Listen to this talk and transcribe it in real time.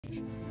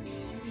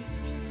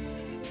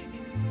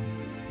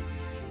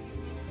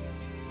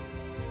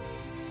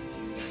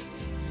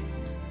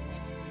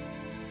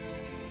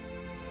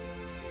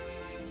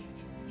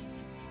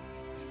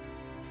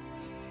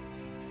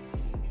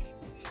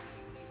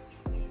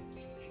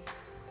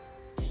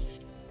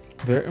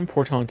Very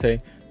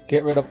importante.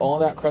 Get rid of all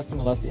that crust and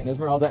molesty. And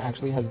Esmeralda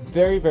actually has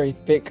very, very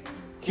thick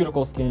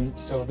cuticle skin,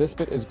 so this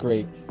bit is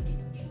great.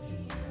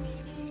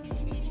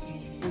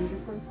 And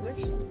this one's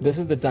which? This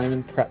is the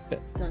diamond prep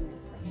bit. Diamond.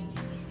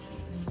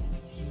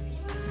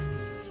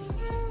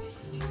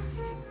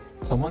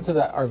 Someone said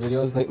that our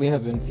videos lately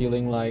have been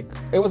feeling like,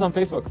 it was on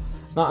Facebook.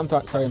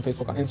 Sorry, on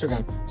Facebook, on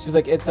Instagram. She's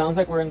like, it sounds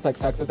like we're in like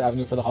Saks Fifth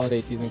Avenue for the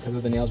holiday season because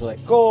of the nails were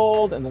like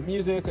gold and the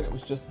music, and it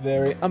was just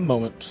very a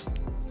moment.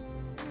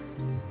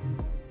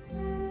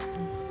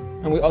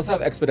 And we also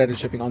have expedited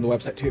shipping on the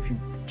website too if you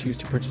choose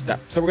to purchase that.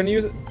 So we're going to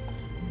use,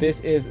 this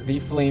is the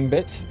flame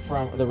bit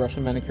from the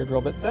Russian manicure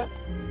drill bit set.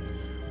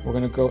 We're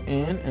going to go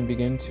in and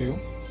begin to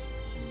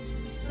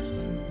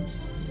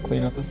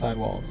clean up the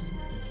sidewalls.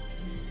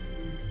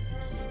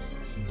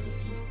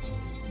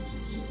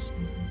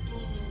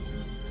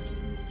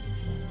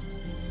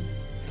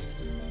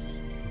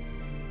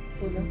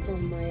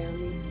 From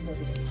Miami.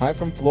 Hi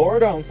from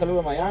Florida. Un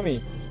saludo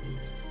Miami.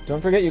 Don't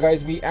forget, you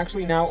guys, we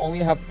actually now only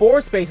have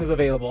 4 spaces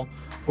available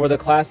for the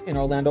class in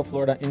Orlando,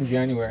 Florida in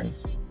January.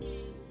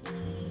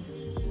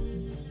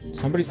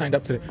 Somebody signed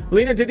up today.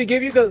 Lena, did he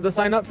give you the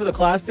sign up for the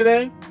class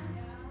today?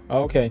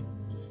 Okay.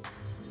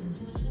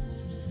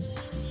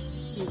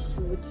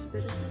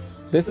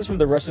 This is from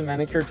the Russian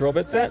manicure drill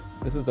bit set.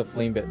 This is the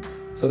flame bit.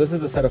 So this is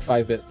the set of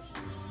 5 bits.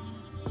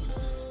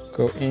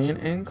 Go in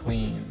and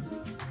clean.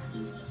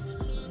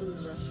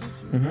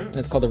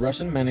 It's called the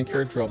Russian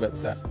manicure drill bit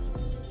set.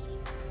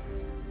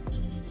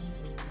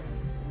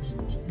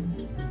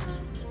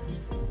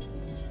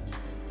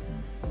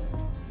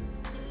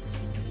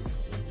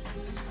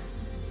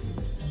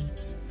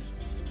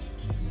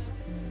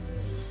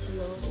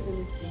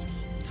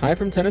 Hi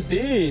from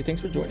Tennessee. Thanks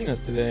for joining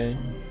us today.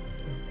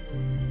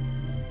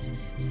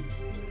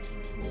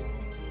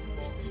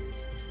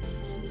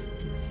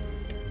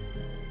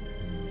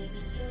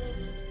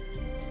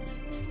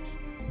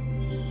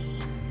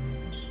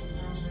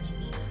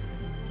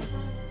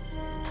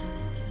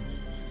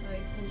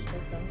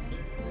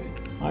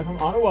 Hi from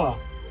Ottawa.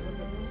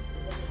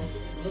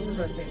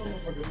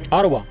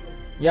 Ottawa.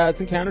 Yeah, it's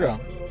in Canada.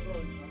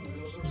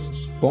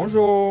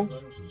 Bonjour.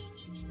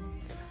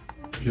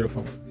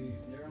 Beautiful.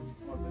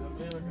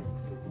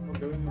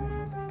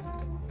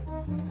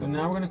 So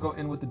now we're going to go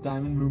in with the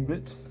diamond moon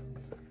bit.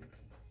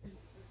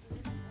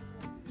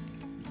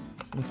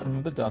 Let's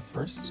remove the dust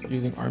first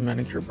using our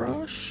manicure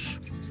brush.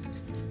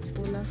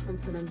 Hola from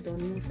San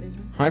Antonio.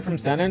 Hi from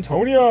San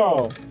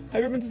Antonio.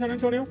 Have you ever been to San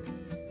Antonio?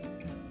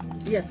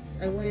 Yes,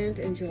 I went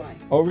in July.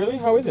 Oh, really?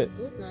 How is it?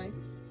 It was nice.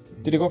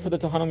 Did you go for the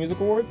Tejano Music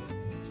Awards?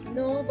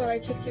 No, but I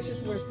took pictures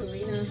where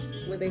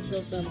they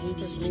filmed the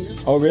movie for Selena.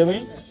 Oh,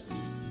 really?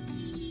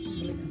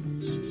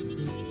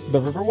 The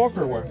Riverwalk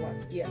or where?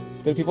 Yeah.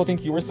 Did people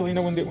think you were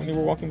Selena when you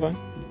were walking by? No.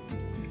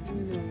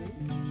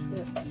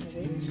 But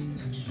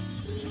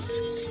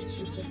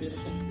she's so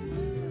beautiful.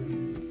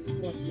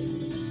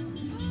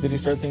 Did you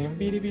start singing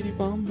Beady Beady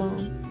Bum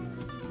Bum?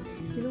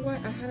 You know what?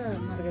 I had a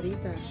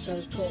margarita that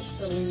was called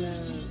Selena.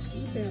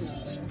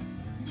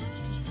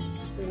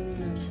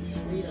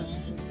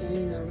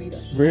 Selena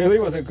Rita. Really?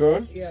 Was it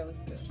good? Yeah, it was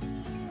good.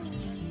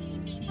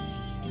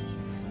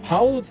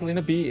 How old would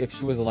Selena be if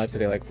she was alive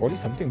today? Like 40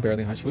 something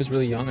barely, huh? She was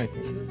really young, I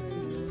think.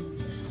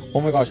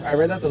 Oh my gosh, I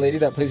read that the lady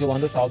that plays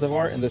Yolanda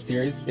Saldivar in the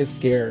series is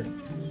scared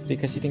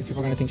because she thinks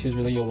people are going to think she's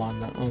really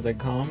Yolanda. I was like,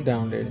 calm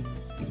down, dude.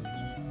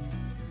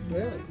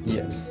 Really?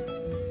 Yes.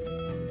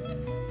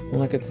 I'm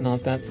like, it's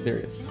not that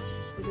serious.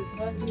 Because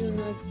how do you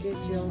not get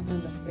gel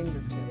on the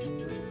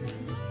fingertip?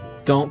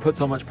 Don't put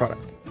so much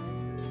product.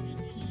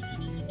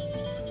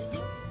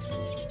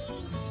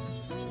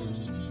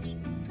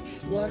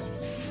 What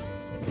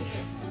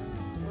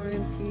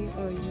RMP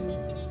are you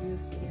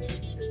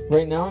using?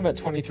 Right now I'm at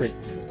 23.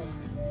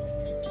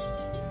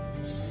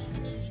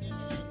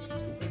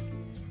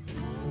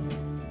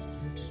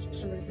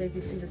 Somebody said, have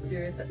you seen the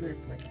series at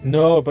Netflix?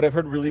 No, but I've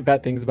heard really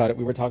bad things about it.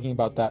 We were talking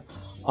about that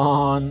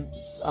on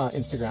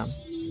Instagram.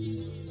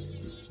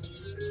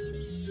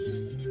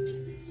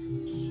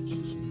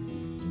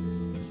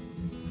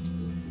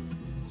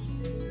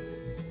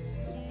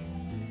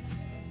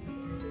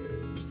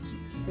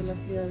 De la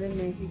Ciudad de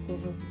México,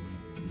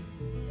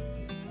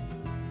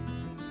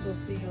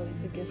 Rocío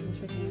dice que es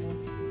mucho tiempo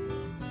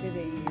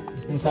de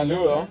ir. Un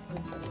saludo.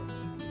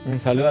 Un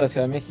saludo a la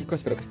Ciudad de México.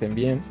 Espero que estén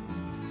bien.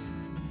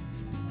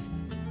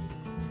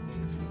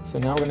 So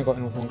now we're going to go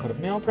in with 1 coat of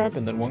nail prep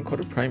and then 1 coat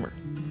of primer.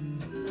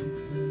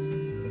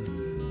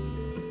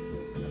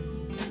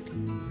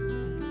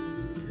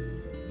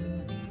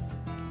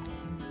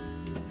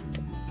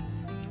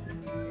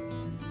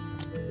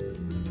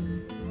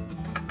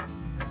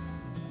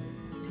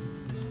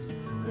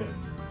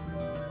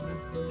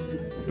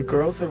 The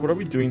girl said, what are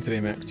we doing today,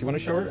 Max? Do you want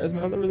to show her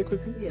Esmeralda really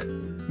quickly? Yes.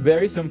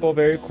 Very simple,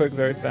 very quick,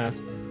 very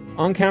fast.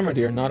 On camera,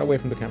 dear, not away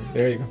from the camera.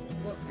 There you go.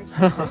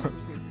 Well,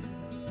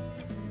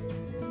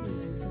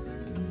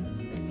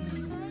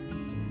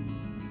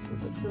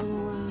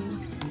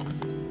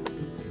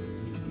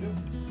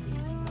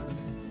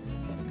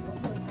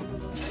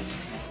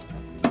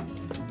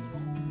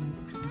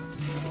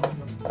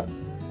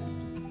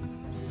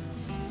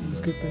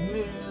 Let's get the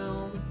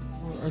nails.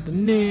 Where are the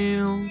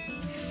nails?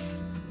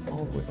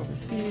 All the way over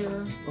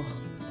here. Ugh.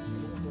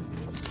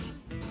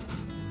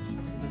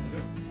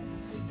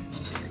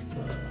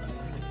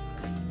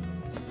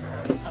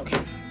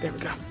 Okay, there we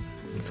go.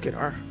 Let's get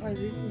our Are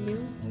these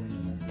new?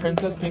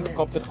 Princess Pink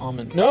Sculpted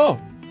Almond.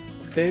 No!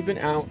 They've been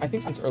out, I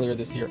think, since earlier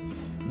this year.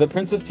 The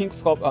Princess Pink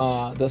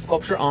the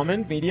Sculpture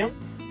Almond medium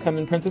come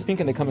in Princess Pink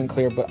and they come in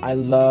clear, but I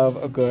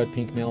love a good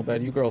pink nail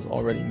bed. You girls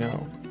already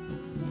know.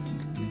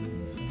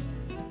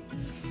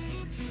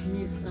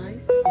 New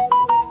size?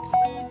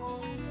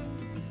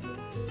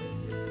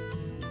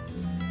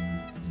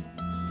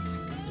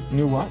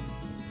 New what?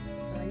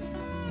 Size?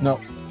 No.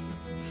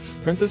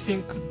 Princess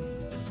Pink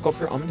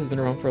Sculpture Almond has been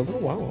around for a little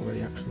while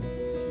already, actually.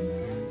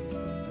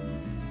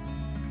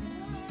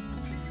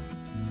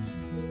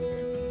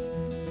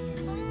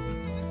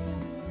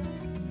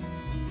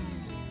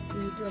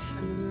 Can you do a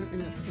Panama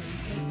and a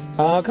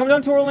Atlanta? Come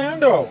down to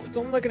Orlando. It's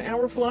only like an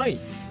hour flight.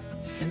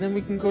 And then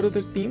we can go to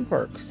those theme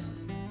parks.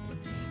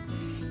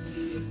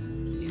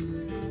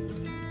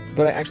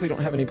 But I actually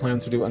don't have any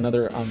plans to do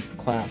another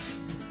class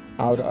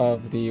out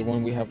of the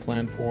one we have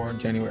planned for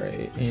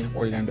January in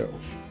Orlando.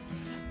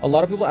 A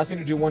lot of people ask me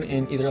to do one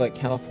in either like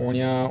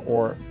California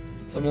or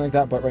something like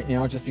that, but right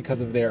now, just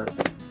because of their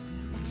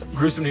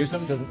gruesome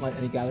Newsome doesn't let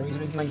any gatherings or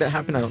anything like that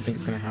happen, I don't think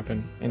it's going to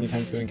happen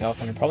anytime soon in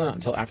California. Probably not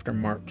until after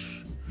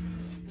March.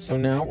 So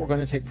now we're going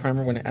to take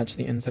primer. We're going to etch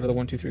the inside of the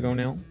 1, 2, 3 go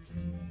nail.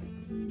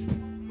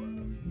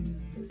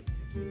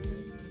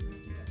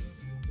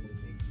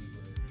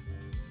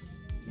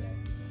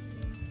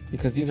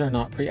 Because these are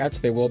not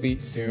pre-etched, they will be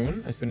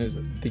soon, as soon as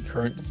the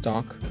current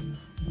stock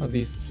of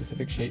these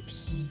specific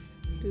shapes.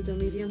 Do the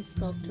medium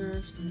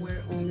sculptures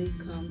wear only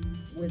come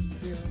with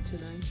 0 to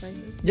 9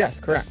 sizes? Yes,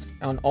 correct.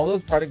 And all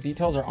those product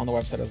details are on the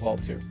website as well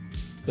too.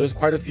 There's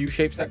quite a few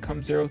shapes that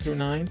come 0 through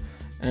 9,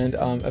 and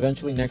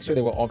eventually next year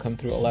they will all come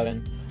through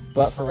 11.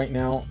 But for right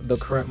now, the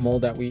current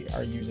mold that we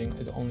are using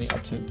is only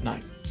up to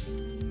 9.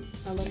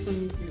 Hello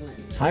from New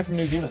Zealand. Hi from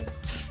New Zealand.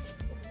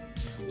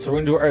 So we're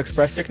going to do our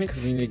express technique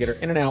because we need to get her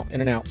in and out,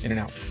 in and out, in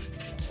and out.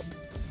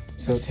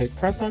 So take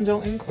press-on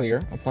gel in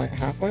clear, apply it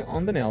halfway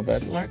on the nail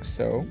bed like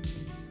so.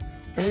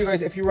 Remember you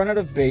guys, if you run out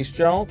of base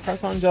gel,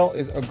 press-on gel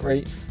is a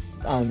great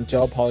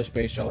gel polish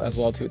base gel as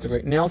well too. It's a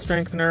great nail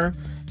strengthener.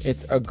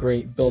 It's a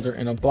great builder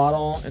in a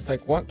bottle. It's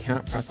like, what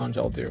can't press-on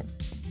gel do?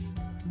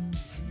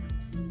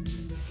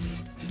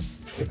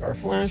 Take our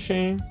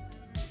flashing.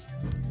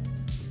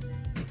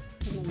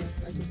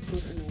 I just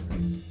put an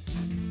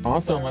order.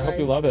 Awesome, I hope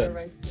you love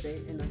it. Today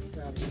in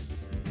Estrada.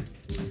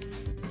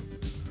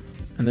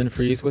 And then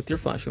freeze with your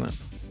flashing lamp.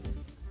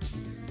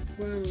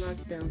 We're in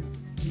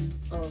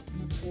lockdowns of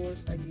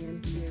stores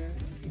again here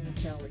in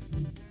Cali.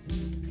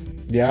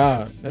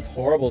 Yeah, that's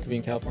horrible to be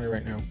in California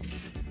right now.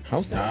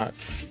 How's that?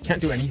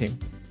 Can't do anything.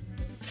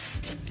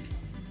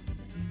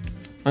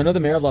 I know the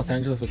mayor of Los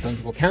Angeles was telling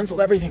people,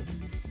 cancel everything.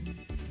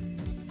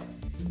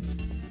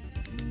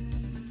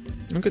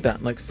 Look at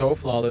that, like so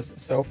flawless,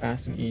 so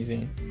fast and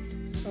easy.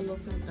 Hello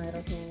from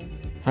Idaho.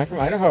 Hi from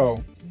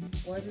Idaho.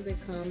 Why do they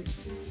come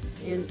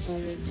in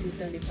only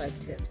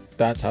 275 tips?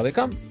 That's how they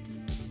come.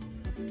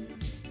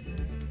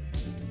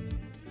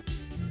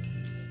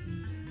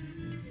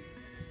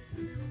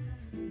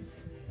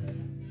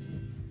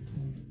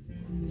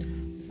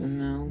 So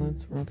now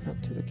let's work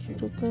up to the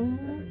cuticle.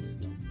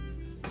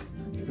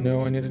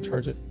 No, I need to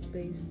charge it.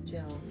 Base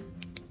gel.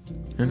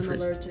 And I'm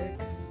freeze. allergic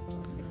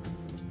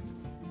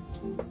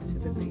to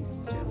the base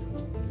gel.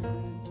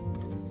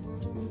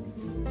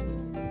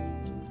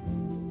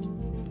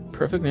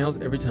 Perfect nails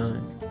every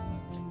time.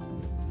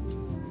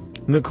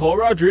 Nicole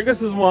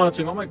Rodriguez is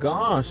watching. Oh my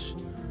gosh.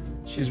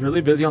 She's really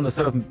busy on the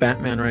set of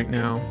Batman right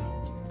now.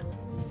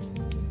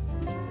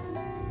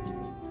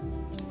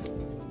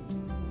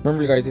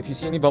 Remember you guys, if you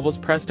see any bubbles,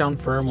 press down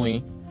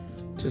firmly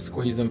to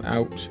squeeze them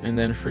out and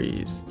then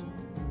freeze.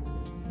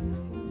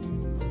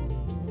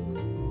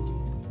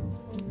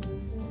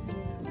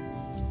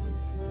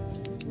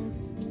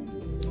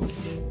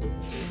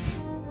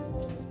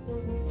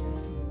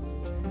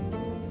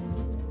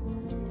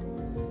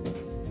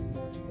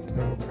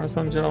 So press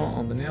on gel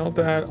on the nail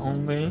bed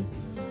only,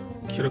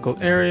 cuticle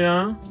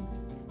area.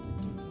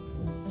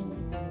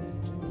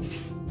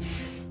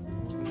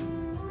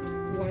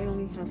 Why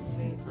only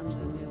halfway on the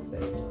nail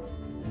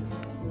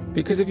bed?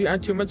 Because if you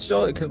add too much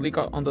gel, it could leak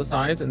out on the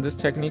sides. In this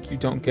technique, you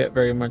don't get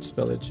very much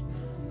spillage.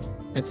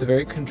 It's a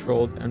very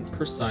controlled and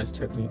precise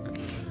technique.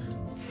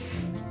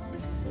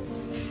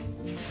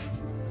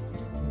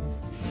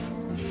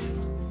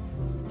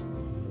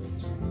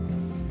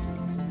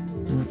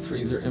 And let's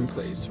freeze her in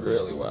place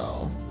really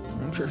well.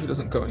 Make sure she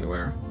doesn't go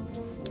anywhere.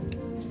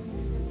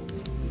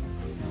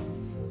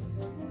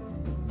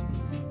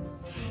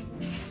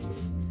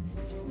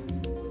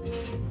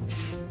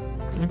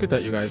 Look at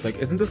that, you guys. Like,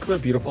 isn't this color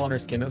beautiful on her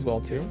skin as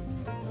well, too?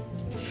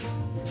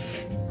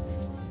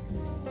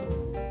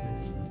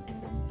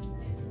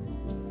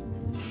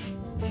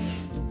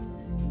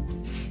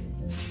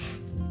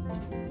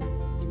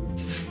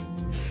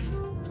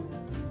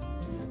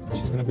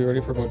 She's gonna be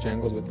ready for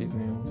Bojangles with these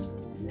nails.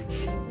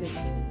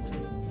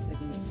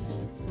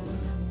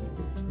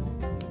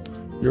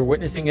 You're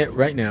witnessing it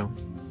right now.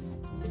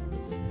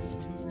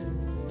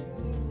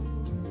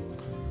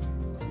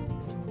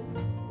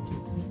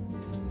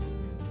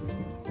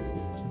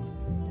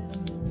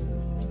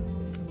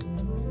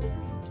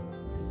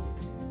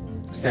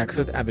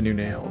 Saks Avenue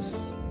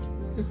nails.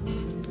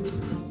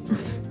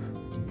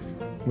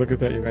 Look at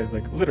that, you guys.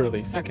 Like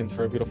literally seconds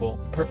for a beautiful,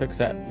 perfect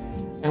set.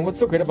 And what's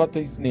so great about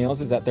these nails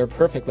is that they're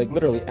perfect, like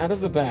literally out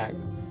of the bag.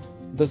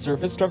 The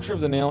surface structure of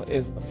the nail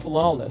is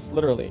flawless,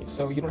 literally.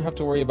 So you don't have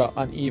to worry about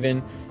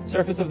uneven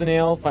surface of the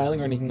nail, filing,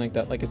 or anything like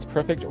that. Like it's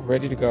perfect,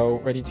 ready to go,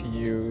 ready to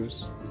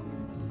use.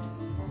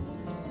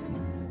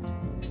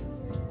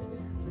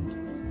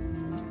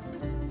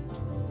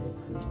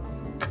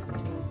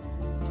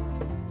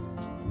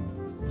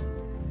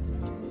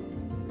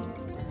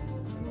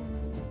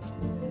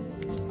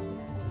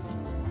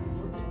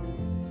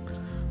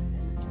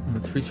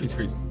 Let's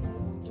freeze.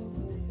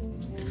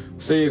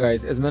 So you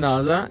guys,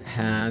 Esmeralda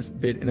has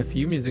been in a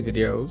few music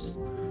videos.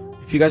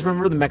 If you guys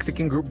remember the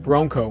Mexican group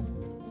Bronco,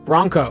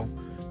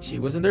 she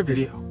was in their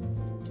video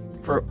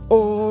for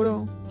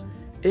Oro,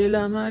 el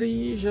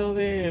amarillo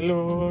del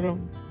oro.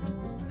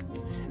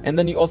 And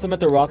then you also met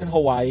The Rock in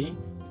Hawaii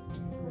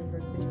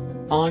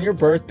on your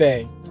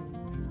birthday.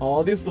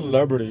 All these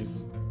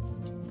celebrities.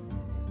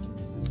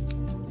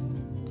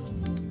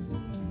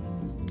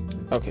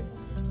 Okay,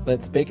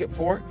 let's bake it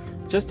for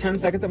just 10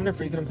 seconds. I'm going to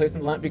freeze it and place it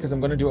in the lamp because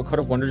I'm going to do a coat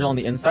of Wonder Gel on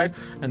the inside,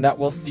 and that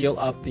will seal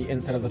up the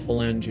inside of the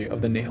phalange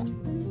of the nail.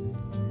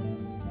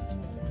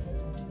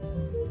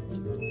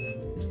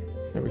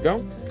 There we go.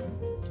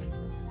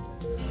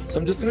 So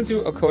I'm just going to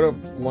do a coat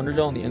of Wonder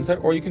Gel on the inside,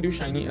 or you can do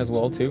shiny as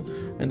well too.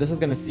 And this is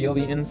going to seal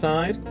the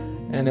inside,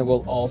 and it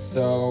will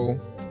also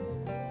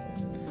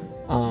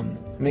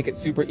make it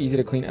super easy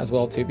to clean as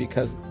well too,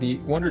 because the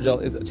Wonder Gel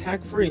is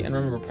attack free, and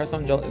remember, press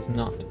on gel is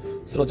not.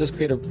 So it'll just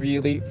create a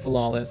really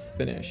flawless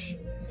finish.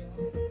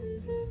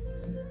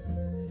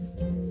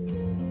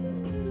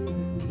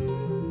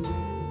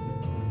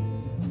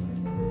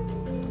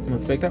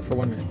 Let's bake that for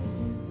 1 minute.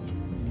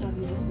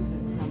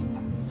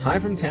 Hi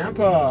from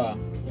Tampa.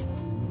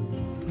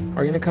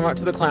 Are you gonna come out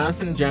to the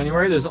class in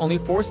January? There's only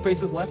 4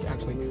 spaces left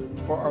actually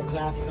for our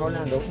class in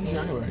Orlando in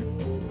January.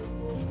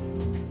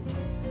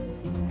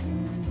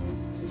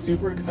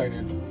 Super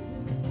excited.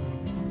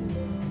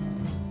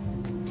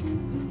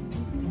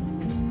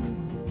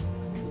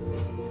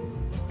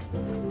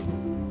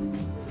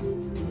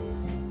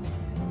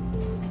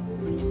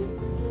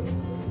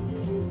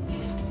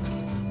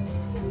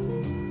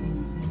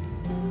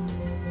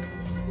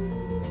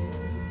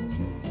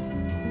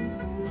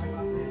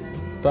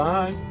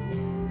 Bye. Oh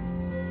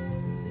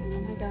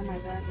my god, my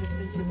dad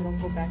listened to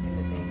Bronco back in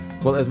the day.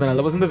 Well,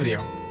 Esmeralda was in the video.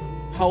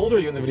 How old are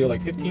you in the video?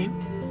 Like 15?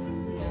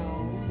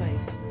 No, like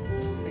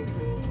early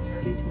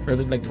 20s.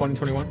 Early, like 20,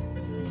 21?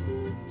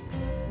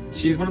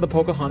 She's one of the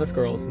Pocahontas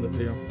girls in the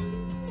video.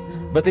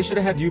 But they should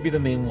have had you be the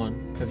main one,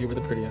 because you were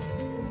the prettiest.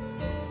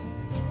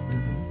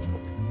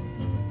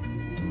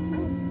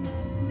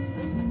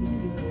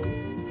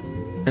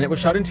 And it was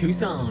shot in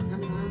Tucson.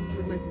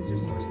 With my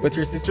sister's horse. With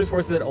your sister's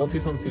horses at Old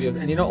Tucson Studios.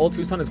 And you know Old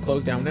Tucson is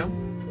closed down now?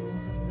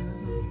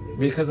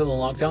 Because of the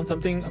lockdown,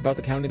 something about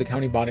the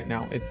county bought it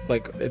now. It's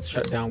like, it's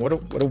shut down. What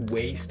a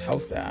waste. How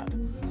sad.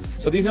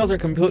 So these nails are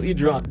completely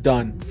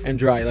done and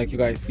dry. Like you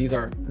guys, these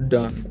are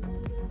done.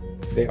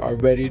 They are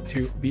ready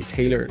to be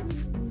tailored.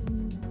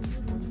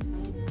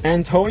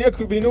 Antonia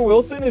Kubina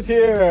Wilson is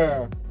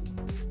here.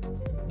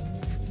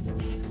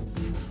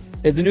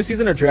 Is the new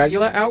season of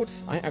Dragula out?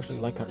 I actually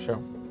like that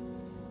show.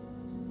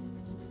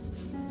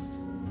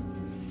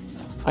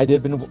 I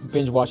did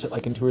binge watch it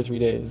like in 2 or 3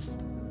 days.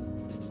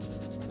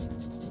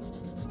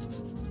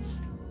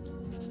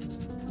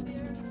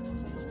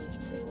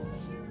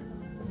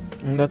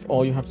 And that's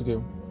all you have to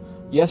do.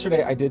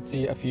 Yesterday I did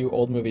see a few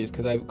old movies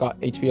because I got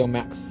HBO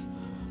Max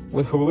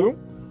with Hulu,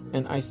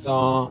 and I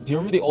saw, do you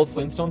remember the old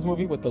Flintstones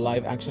movie with the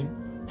live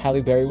action? Halle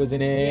Berry was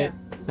in it.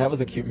 Yeah. That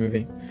was a cute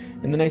movie.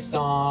 And then I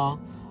saw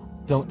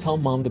Don't Tell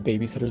Mom the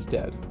Babysitter's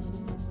Dead.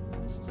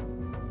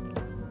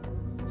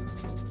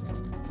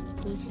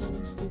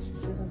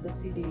 The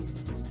CDs.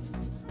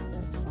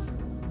 That's awesome.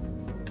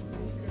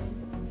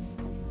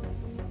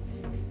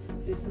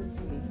 Season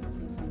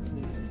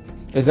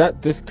 3. Is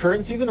that this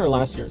current season or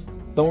last year's?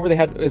 The one where they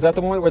had, is that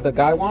the one where the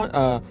guy won?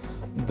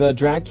 The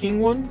drag king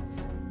one?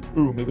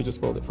 Ooh, maybe just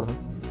spoiled it for her.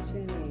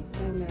 Jenny,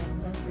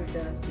 that's your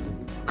dad.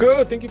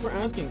 Good, thank you for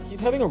asking. He's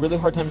having a really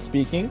hard time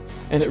speaking,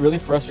 and it really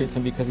frustrates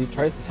him because he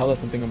tries to tell us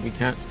something and we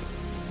can't.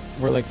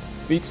 We're like,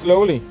 speak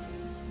slowly.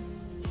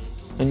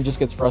 And he just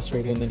gets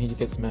frustrated and then he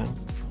gets mad.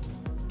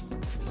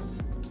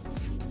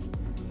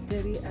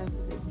 Debbie asks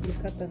if you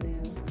cut the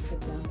nail, the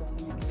down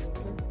doesn't make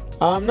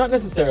it work. Not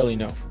necessarily,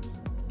 no.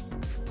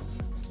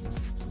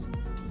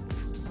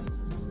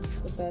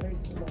 The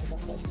battery's low,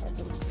 that's why it's hard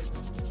to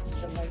switch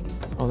the lighting.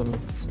 Oh, let me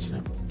switch it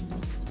up.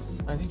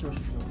 I think yours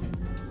should be okay.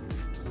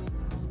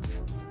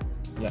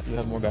 Yeah, you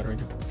have more battery.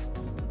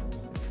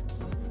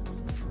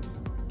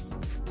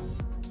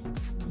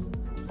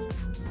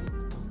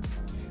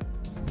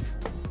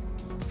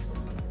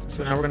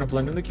 So now we're gonna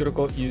blend in the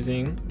cuticle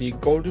using the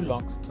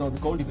Goldilocks. No, the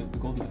Goldie bit. The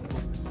Goldie bit.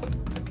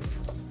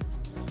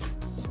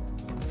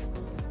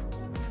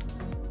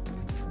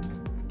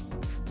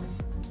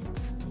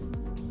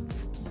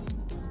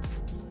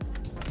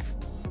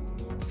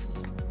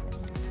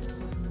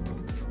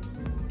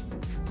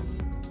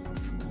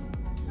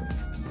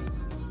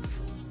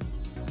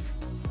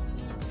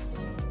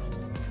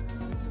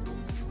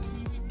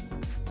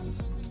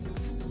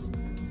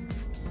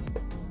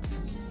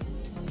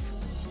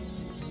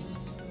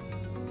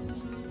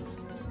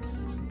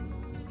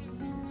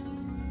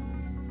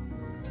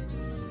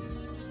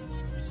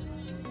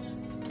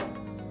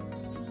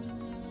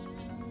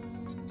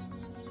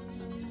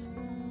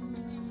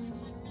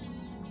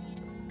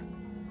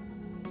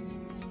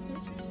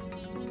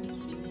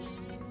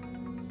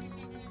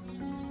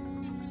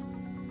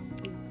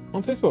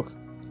 On Facebook.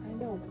 I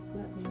know, but it's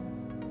not me.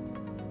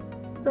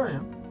 There I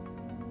am.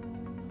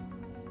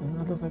 And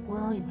then I was like, where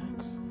are you,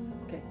 Max?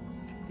 Okay,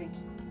 thank you.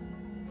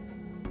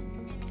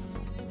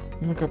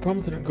 I'm like, I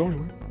promise I didn't go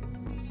anywhere.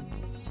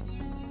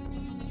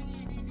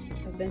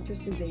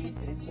 Adventures in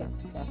Babysitting.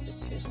 That's classic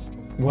shit.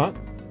 What?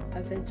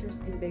 Adventures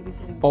in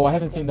Babysitting. Oh, I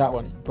haven't seen that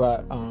one,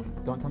 but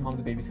don't tell Mom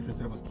the babysitter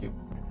said it was cute.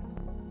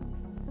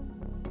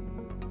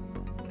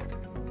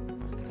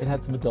 It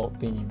had some adult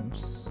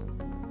themes.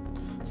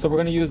 So we're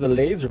gonna use the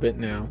laser bit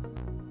now.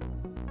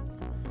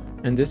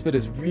 And this bit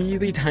is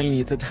really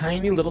tiny. It's a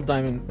tiny little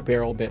diamond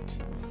barrel bit.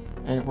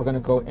 And we're gonna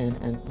go in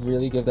and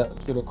really give that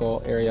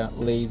cuticle area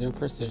laser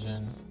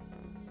precision.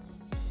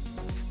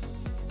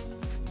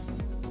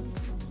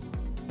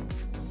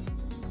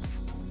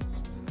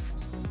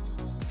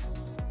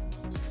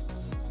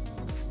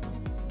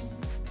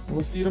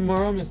 We'll see you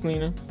tomorrow, Miss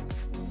Lena.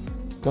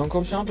 Don't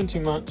go shopping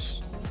too much.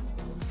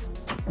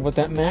 With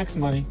that Max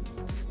money.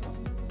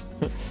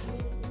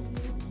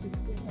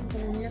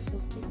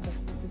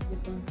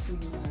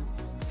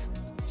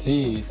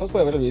 Sí, sos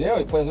puede ver el video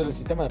y puede ver el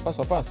sistema de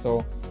paso a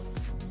paso.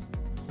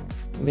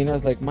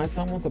 Lena's like, my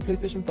son wants a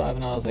PlayStation 5,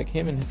 and I was like,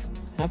 him and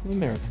half of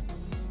America.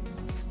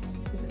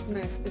 This is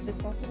nice. Is it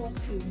possible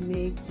to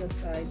make the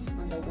sides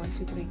on the 1,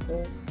 2, 3,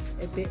 4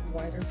 a bit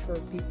wider for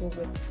people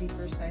with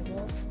deeper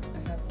sidewalls?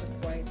 I have to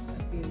quite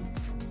a few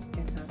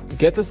in half.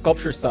 Get the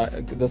sculpture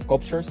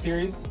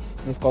series,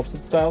 the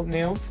sculpted style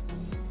nails,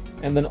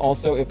 and then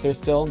also if they're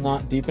still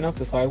not deep enough,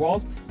 the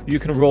sidewalls, you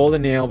can roll the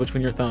nail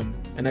between your thumb.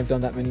 And I've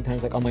done that many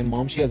times. Like on my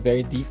mom, she has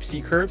very deep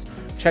C curves.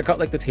 Check out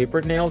like the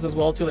tapered nails as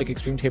well too, like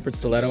extreme tapered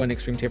stiletto and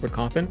extreme tapered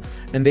coffin,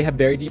 and they have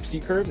very deep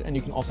C curves, and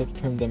you can also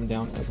trim them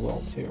down as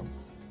well too.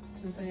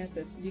 Something else,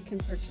 you can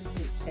purchase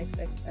the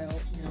XXL.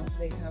 You know,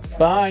 they have.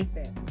 Bye.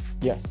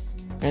 Yes,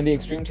 and the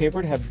extreme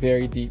tapered have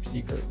very deep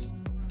C curves.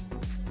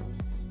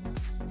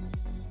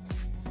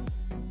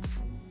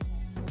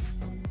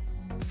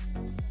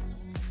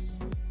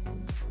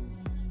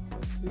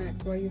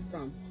 Max, where are you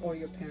from, or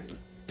your parents?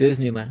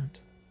 Disneyland.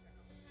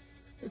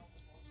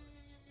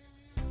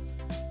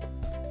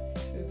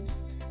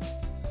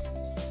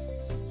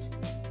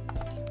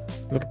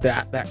 Look at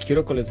that. That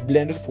cuticle is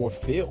blended for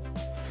fill.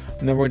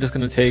 And then we're just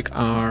going to take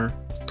our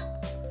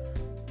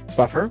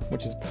buffer,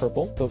 which is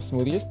purple. The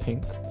smoothie is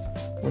pink.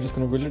 We're just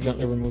going to really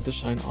gently remove the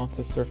shine off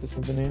the surface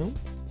of the nail.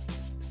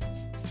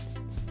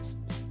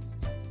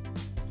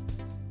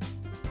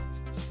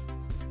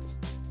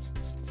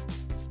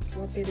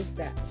 What bit is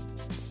that?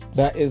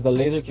 That is the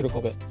laser cuticle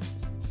bit.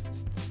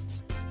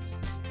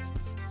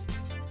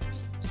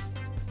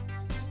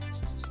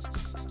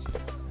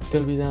 Te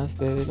olvidaste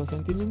de lo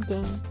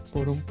sentimental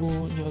por un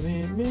puño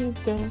de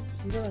metal.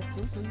 You know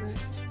what's on that?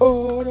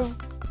 Oro.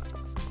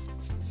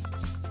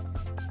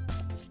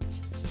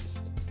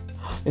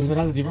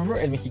 Esmeralda, do you remember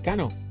El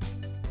Mexicano?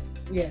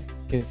 Yes.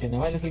 Que decía, no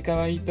bailes el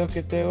caballito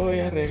que te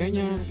voy a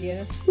regañar.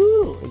 Yes.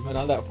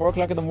 Esmeralda, at 4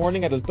 o'clock in the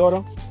morning at El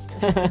Toro.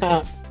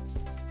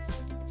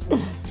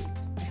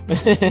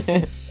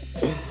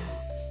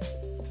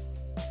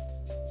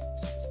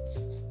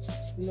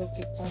 Lo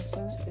que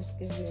pasa es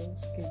que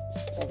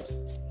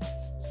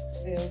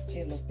veo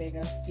que lo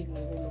pegas y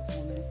luego lo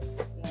pones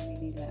la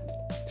mini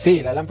lámpara.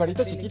 Sí, la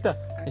lamparita chiquita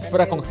es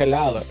para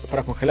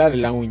congelar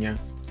la uña.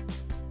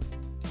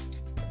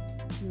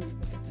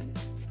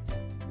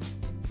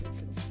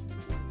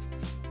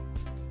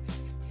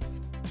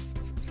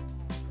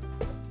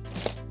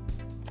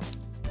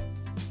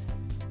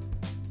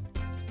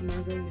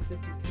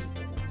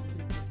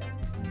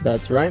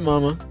 That's right,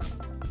 Mama.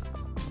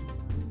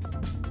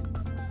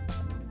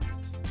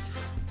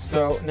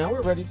 So now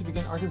we're ready to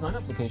begin our design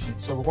application.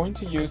 So we're going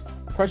to use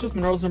Precious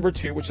Minerals number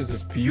 2, which is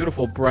this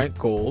beautiful bright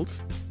gold.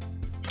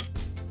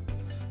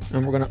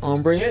 And we're going to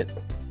ombre it.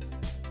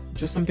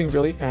 Just something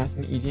really fast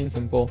and easy and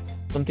simple.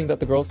 Something that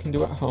the girls can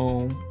do at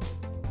home.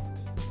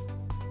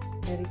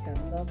 Erika,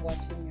 I love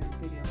watching your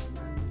videos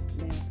on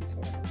nail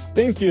tutorials.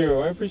 Thank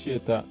you, I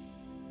appreciate that.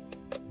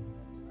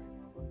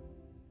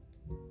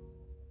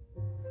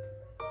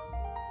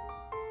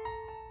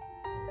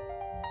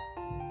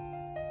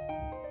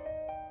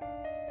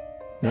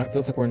 Now it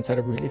feels like we're inside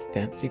a really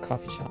fancy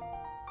coffee shop.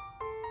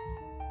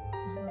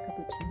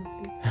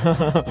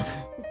 Cappuccino, please.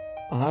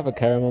 I'll have a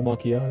caramel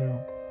macchiato.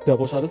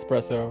 Double shot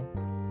espresso.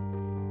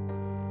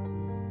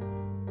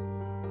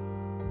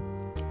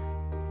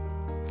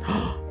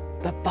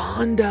 ¡La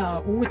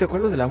banda! Uy, ¿te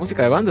acuerdas de la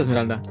música de banda,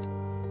 Esmeralda?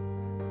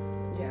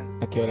 Yeah.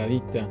 La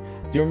quebradita.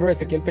 Do you remember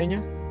Ezequiel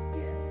Peña?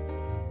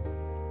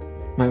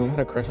 Yes. My mom had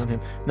a crush on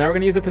him. Now we're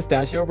gonna use a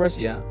pistachio brush?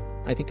 Yeah.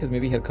 I think because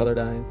maybe he had colored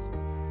eyes.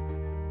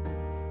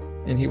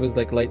 And he was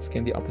like light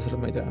skinned, the opposite of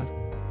my dad.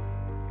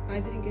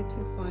 I didn't get to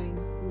find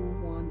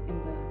who won in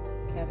the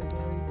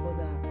category for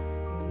the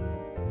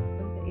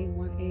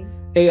what is it,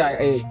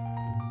 A1A? AIA.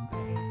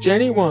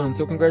 Jenny won,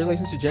 so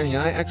congratulations to Jenny.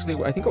 I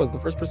think I was the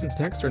first person to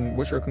text her and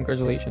wish her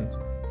congratulations.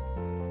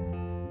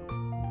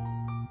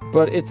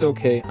 But it's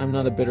okay. I'm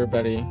not a bitter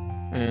Betty.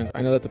 And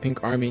I know that the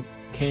Pink Army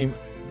came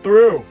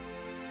through.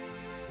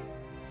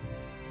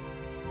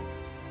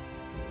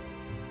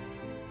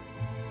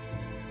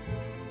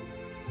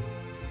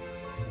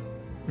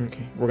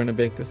 Okay, we're gonna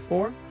bake this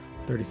for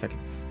 30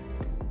 seconds.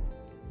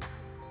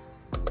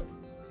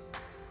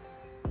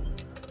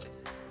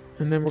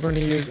 And then we're going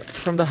to use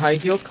from the High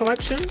Heels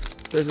collection.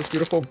 There's this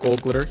beautiful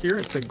gold glitter here.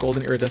 It's like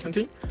golden iridescent.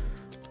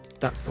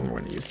 That's the one we're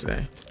going to use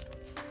today.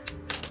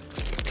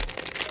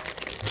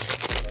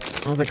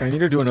 I was like, I need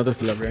to do another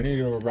celebrity. I need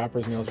to do a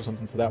rapper's nails or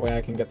something so that way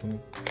I can get some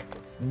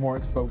more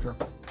exposure.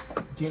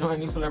 Do you know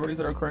any celebrities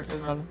that are currently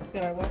around?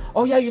 Did I what?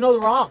 Oh yeah, you know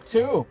The Rock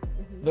too.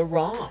 Mm-hmm. The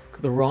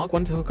Rock. The Rock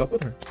wanted to hook up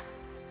with her.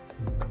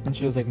 And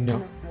she was like, no.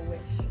 I wish.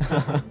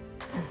 Well,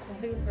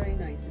 he was very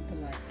nice and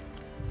polite.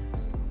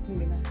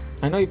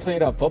 I know you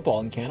played football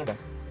in Canada.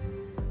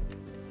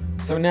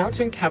 So now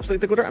to encapsulate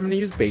the glitter, I'm going to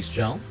use base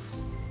gel.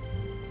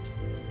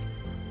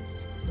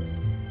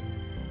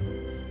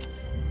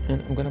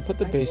 And I'm going to put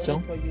the base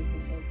gel.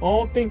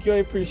 Oh, thank you. I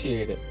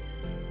appreciate it.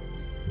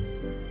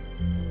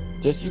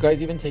 Just you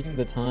guys even taking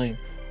the time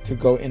to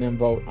go in and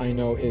vote, I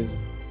know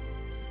is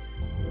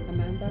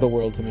Amanda, the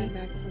world to me.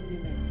 Max from New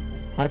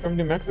Mexico. Hi from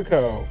New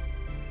Mexico.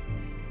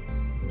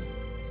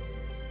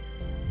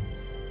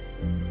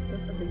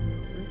 That's the basic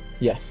one.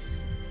 Yes.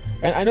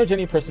 And I know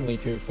Jenny personally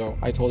too, so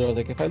I told her, I was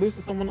like, if I lose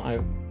to someone, I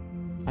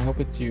hope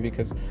it's you,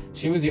 because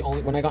she was the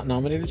only, when I got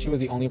nominated, she was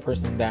the only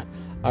person that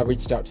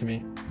reached out to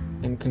me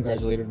and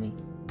congratulated me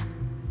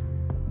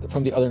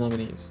from the other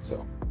nominees,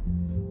 so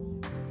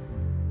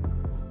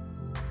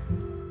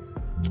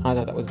I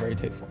thought that was very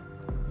tasteful.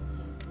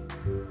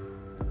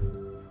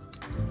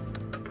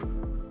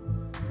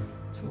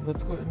 So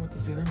let's go in with the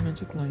Sailor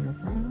Magic liner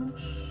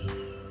brush.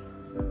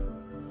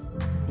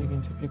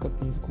 Begin to pick up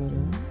these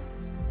glitters.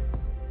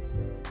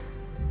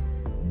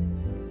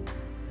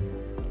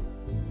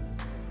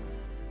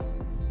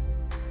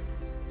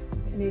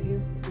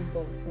 Canadians can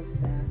vote so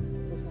sad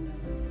for some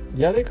reason.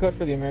 Yeah, they could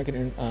for the American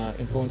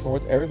Influence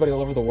Awards. Everybody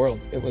all over the world.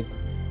 It was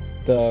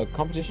the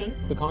competition,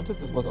 the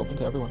contest was open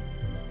to everyone.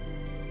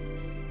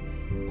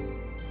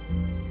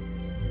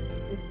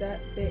 Is that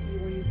bit you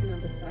were using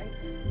on the site?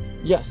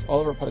 Yes, all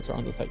of our products are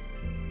on the site.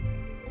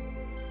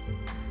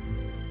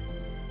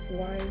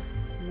 Why,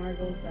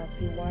 Margot's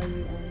asking, why are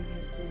you only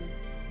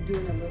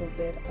doing a little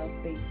bit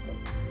of base coat?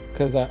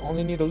 Because I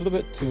only need a little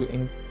bit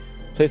to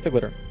place the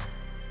glitter.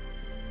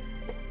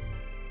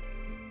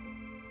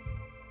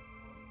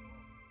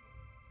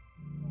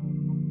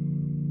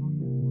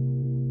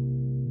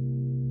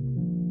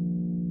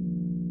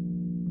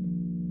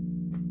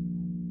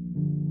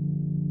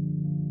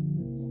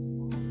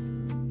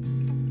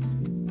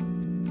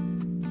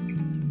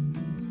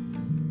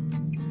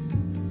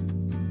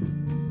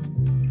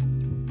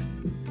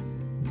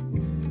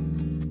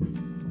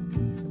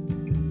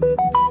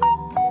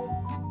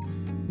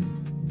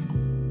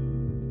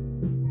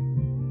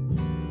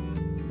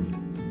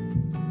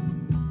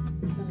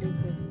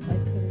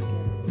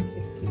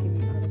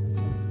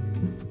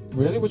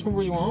 Really? Which one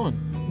were you on?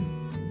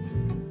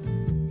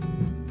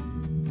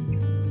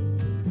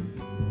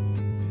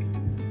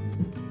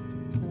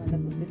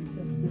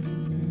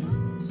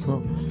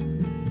 Oh.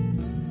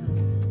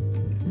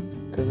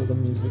 Because of the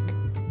music.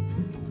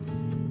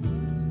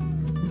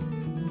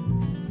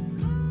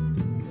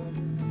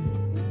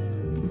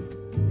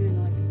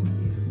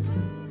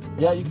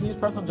 Yeah, you can use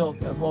press-on gel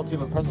as well too,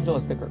 but press-on gel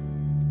is thicker.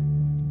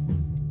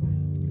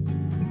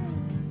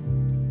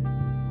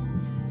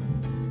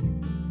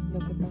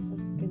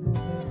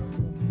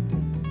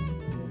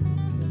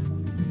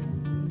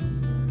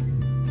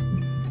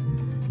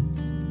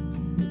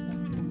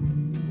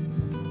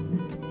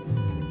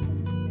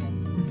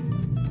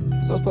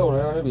 Sos puedes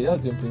volver a ver el video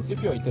desde un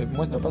principio y te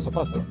muestra paso a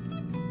paso.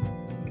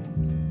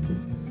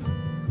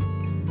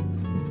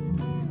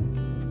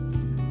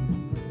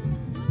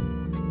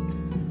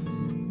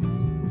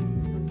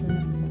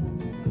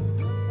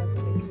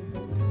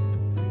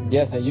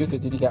 Yes, I used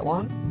it. Did you get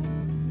one?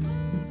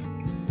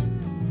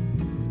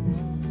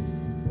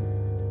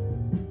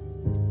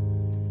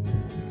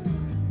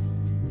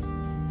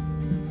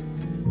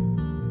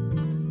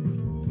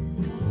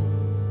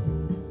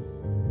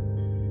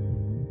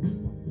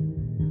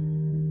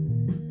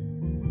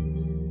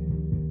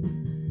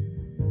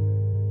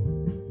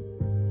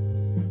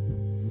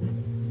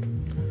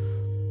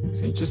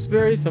 See, just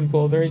very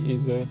simple, very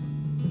easy.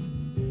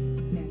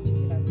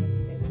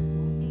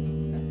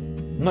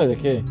 No, ¿de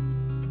qué?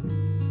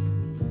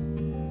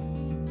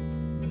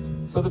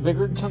 So the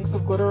bigger chunks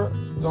of glitter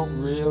don't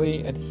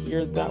really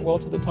adhere that well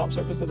to the top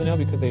surface of the nail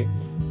because they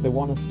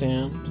want to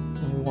stand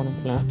and we want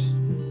them flat.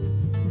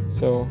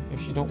 So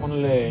if you don't want to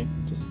lay,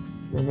 just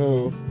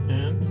remove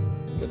and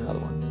get another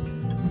one.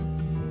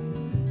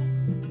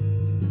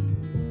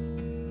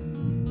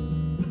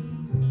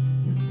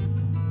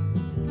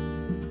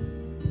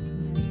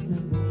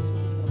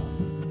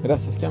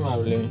 Gracias, qué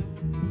amable.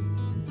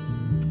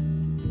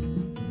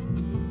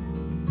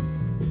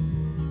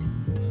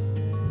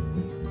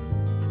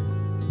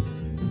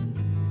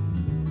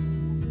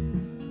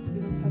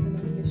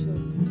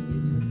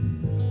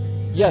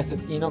 Yes,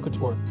 it's Eno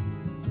Couture.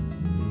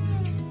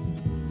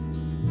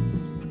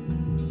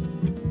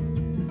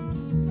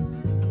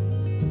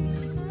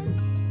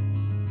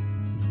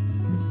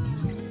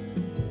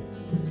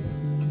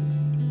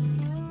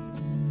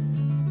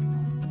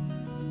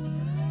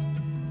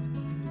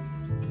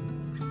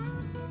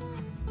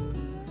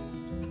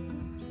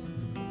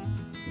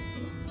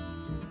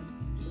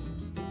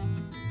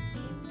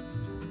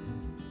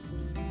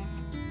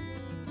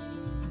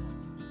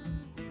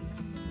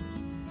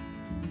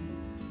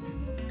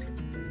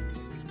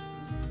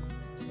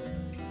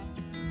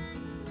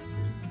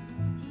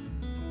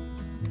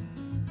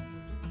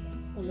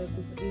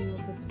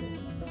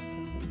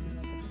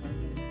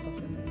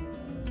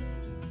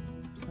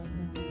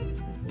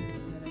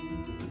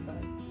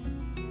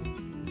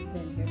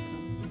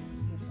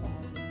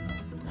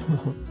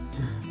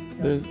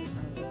 There's,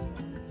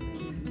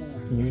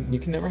 you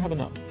can never have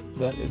enough.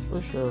 That is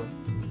for sure.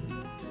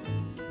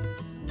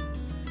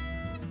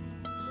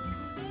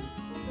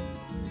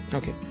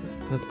 Okay,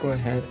 let's go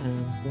ahead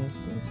and put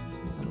this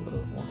a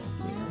little more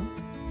here.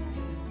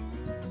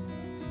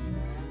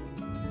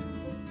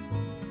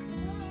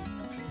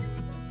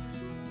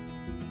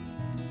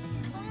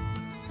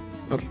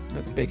 Okay,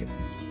 let's bake it.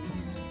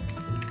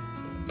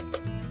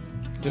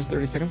 Just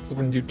 30 seconds because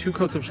we're going to do 2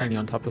 coats of shiny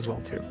on top as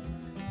well too.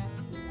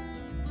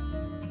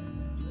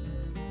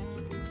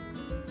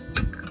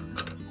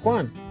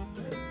 Juan,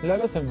 le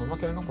hablas a mi mamá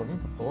que venga por mí,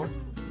 por favor.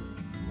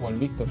 O al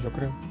Víctor, yo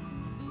creo.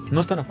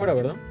 No están afuera,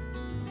 ¿verdad?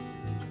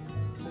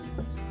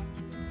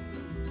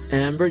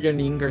 Amber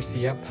Janine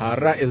Garcia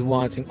Parra is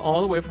watching all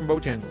the way from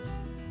Bojangles.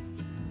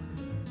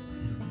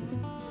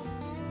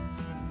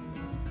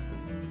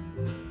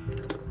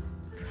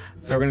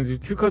 So we're going to do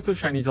 2 coats of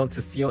shiny gel to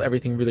seal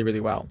everything really, really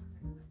well.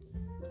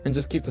 And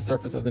just keep the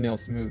surface of the nail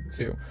smooth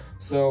too.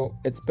 So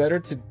it's better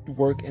to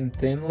work in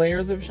thin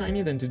layers of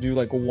shiny than to do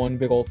like one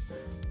big old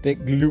thick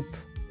gloop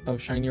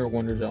of shiny or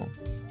wonder gel.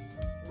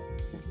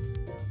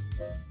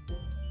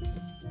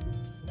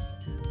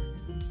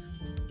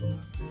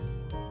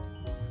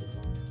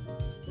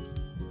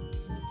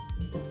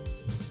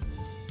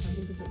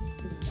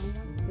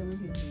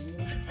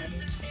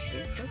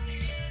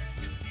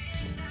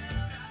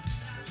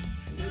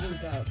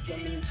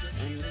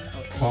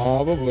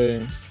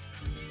 Probably.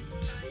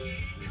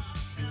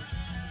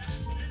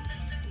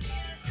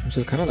 Which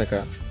is kind of like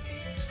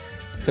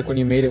it's like when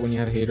you made it when you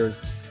have haters.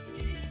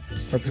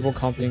 Or people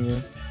copying you.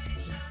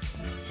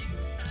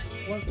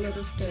 What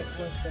glitter set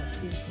was that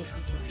you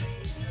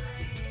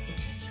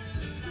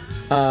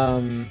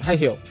put? High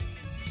heel.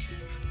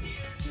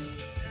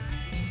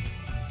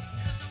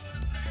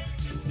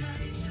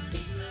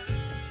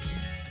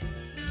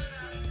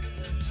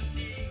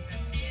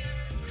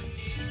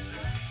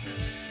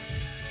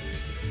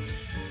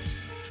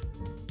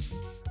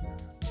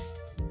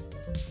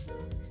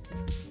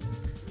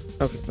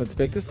 Okay, let's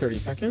bake this 30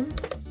 seconds.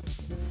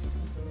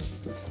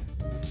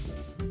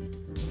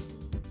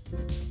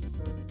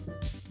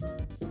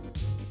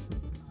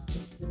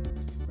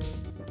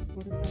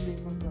 What is the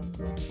name of the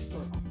brush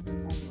for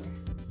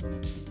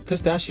Ombre?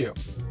 Pistachio.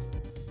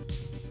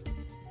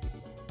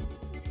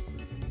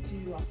 Do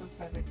you offer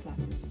private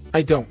classes?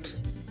 I don't.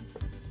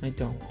 I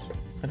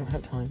don't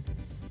have time.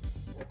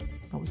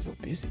 I was so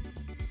busy.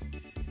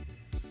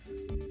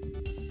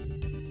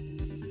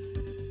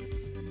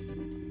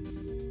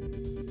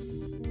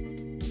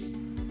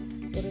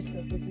 What is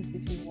the difference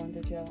between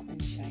wonder gel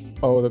and shiny?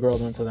 Oh, the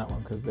girls answer that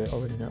one because they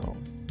already know.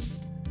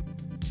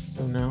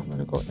 So now I'm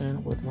gonna go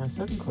in with my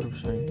second coat of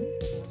shiny.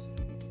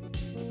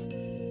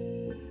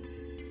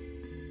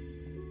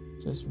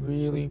 Just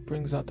really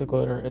brings out the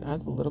glitter. It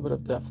adds a little bit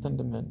of depth and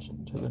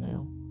dimension to the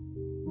nail.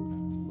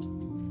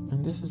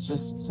 And this is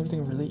just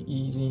something really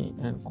easy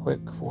and quick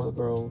for the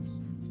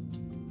girls.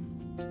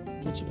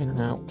 Get you in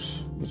and out,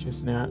 get you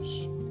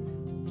snatched.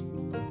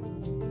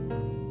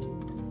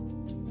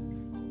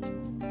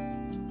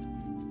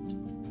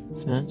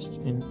 Snatched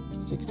in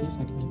 60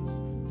 seconds.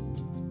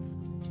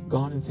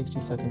 Gone in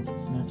 60 seconds.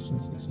 Snatched in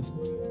 60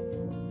 seconds.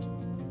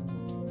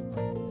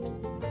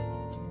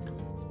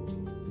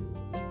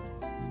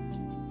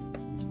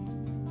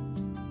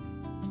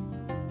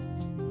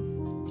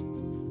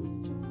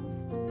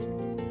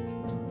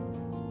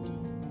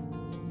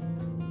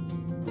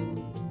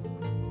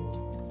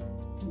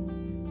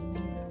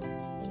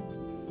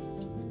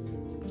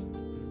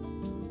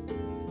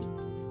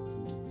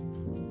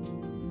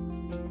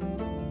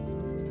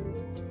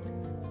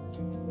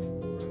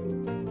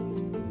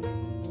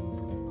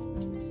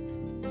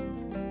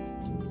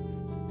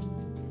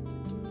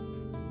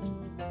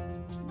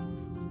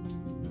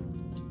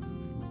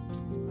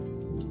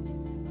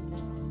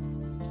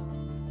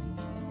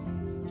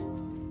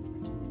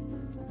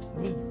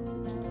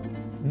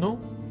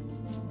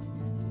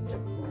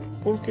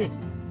 ¿Por qué?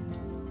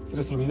 ¿Se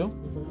les olvidó?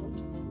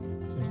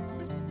 Sí.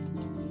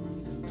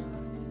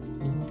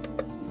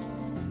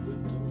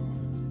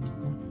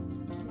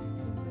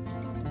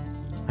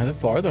 I live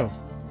far though.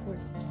 Where?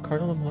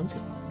 Cardinal of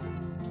Valencia.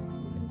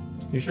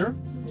 You sure?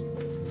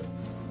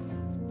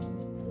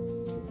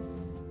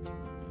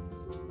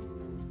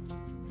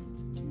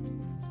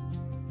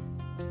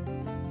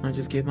 I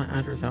just gave my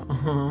address out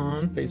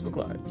on Facebook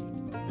Live.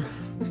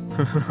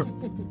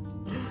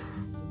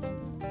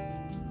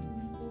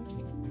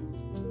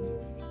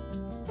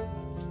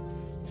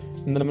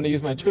 And then I'm going to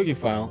use my Twiggy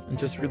file and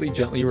just really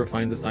gently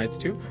refine the sides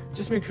too.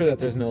 Just make sure that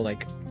there's no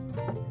like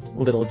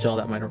little gel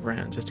that might have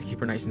ran, just to keep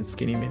her nice and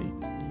skinny mini.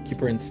 Keep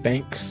her in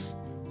Spanx.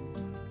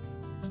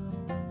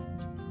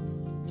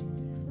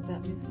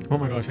 That music. Oh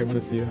my gosh, I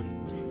want to see that.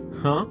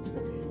 Huh?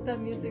 That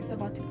music's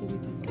about to put me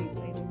to sleep,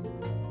 ladies.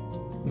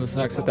 This is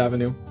next Fifth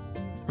Avenue.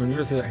 When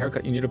you see that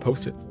haircut, you need to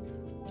post it.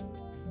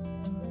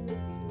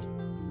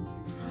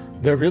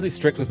 They're really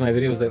strict with my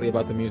videos lately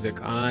about the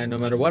music. No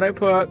matter what I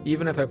put,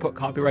 even if I put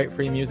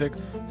copyright-free music,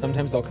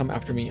 sometimes they'll come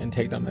after me and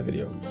take down my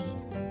videos.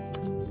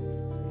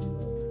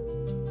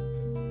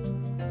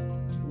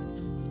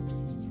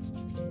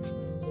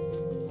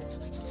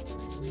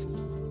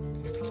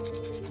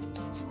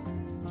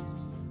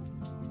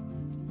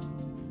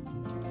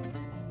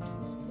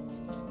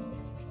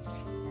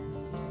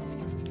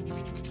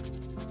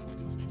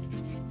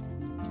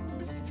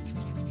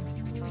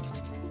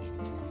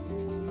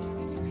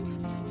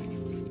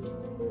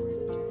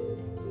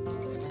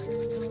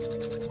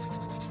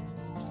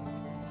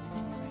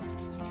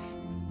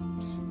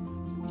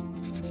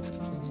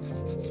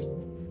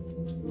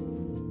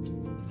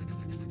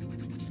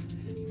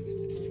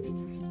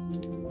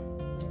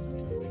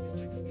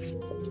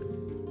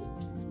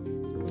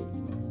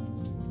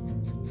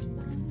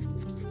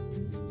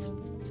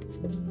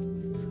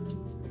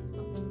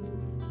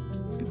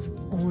 Let's get some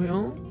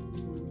oil.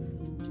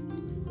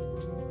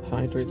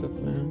 Hydrate the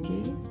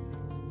phalange.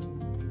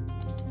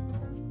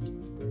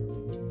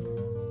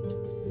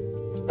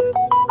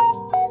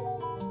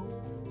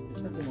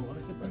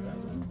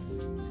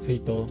 Sí,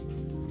 todo.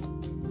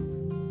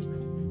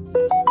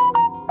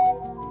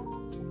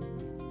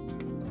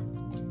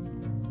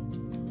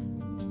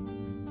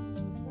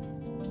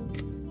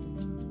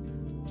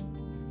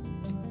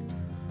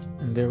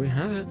 And there we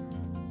have it.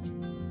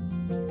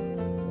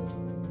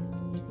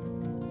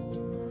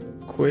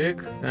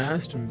 Quick,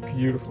 fast, and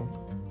beautiful.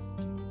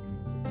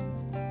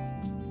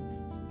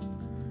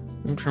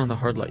 I'm turn on the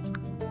hard light.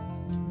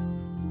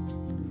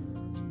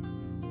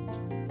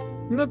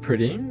 Isn't that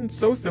pretty? It's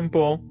so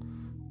simple.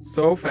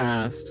 So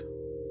fast.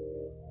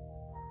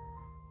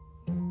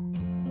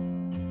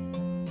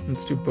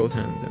 Let's do both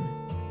hands in.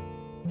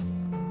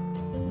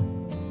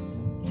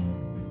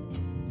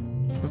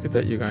 Look at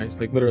that, you guys.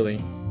 Like literally,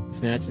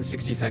 snatched in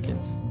 60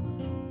 seconds.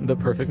 The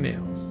perfect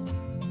nails.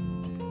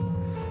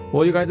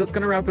 Well, you guys, that's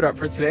going to wrap it up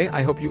for today.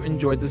 I hope you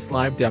enjoyed this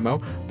live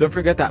demo. Don't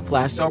forget that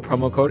flash sale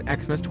promo code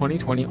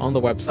XMS2020 on the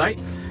website.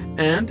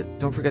 And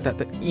don't forget that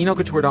the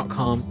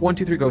ENOCouture.com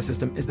 123Go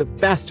system is the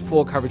best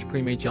full coverage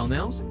pre-made gel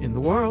nails in the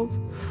world.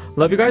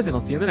 Love you guys, and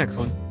I'll see you in the next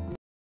one.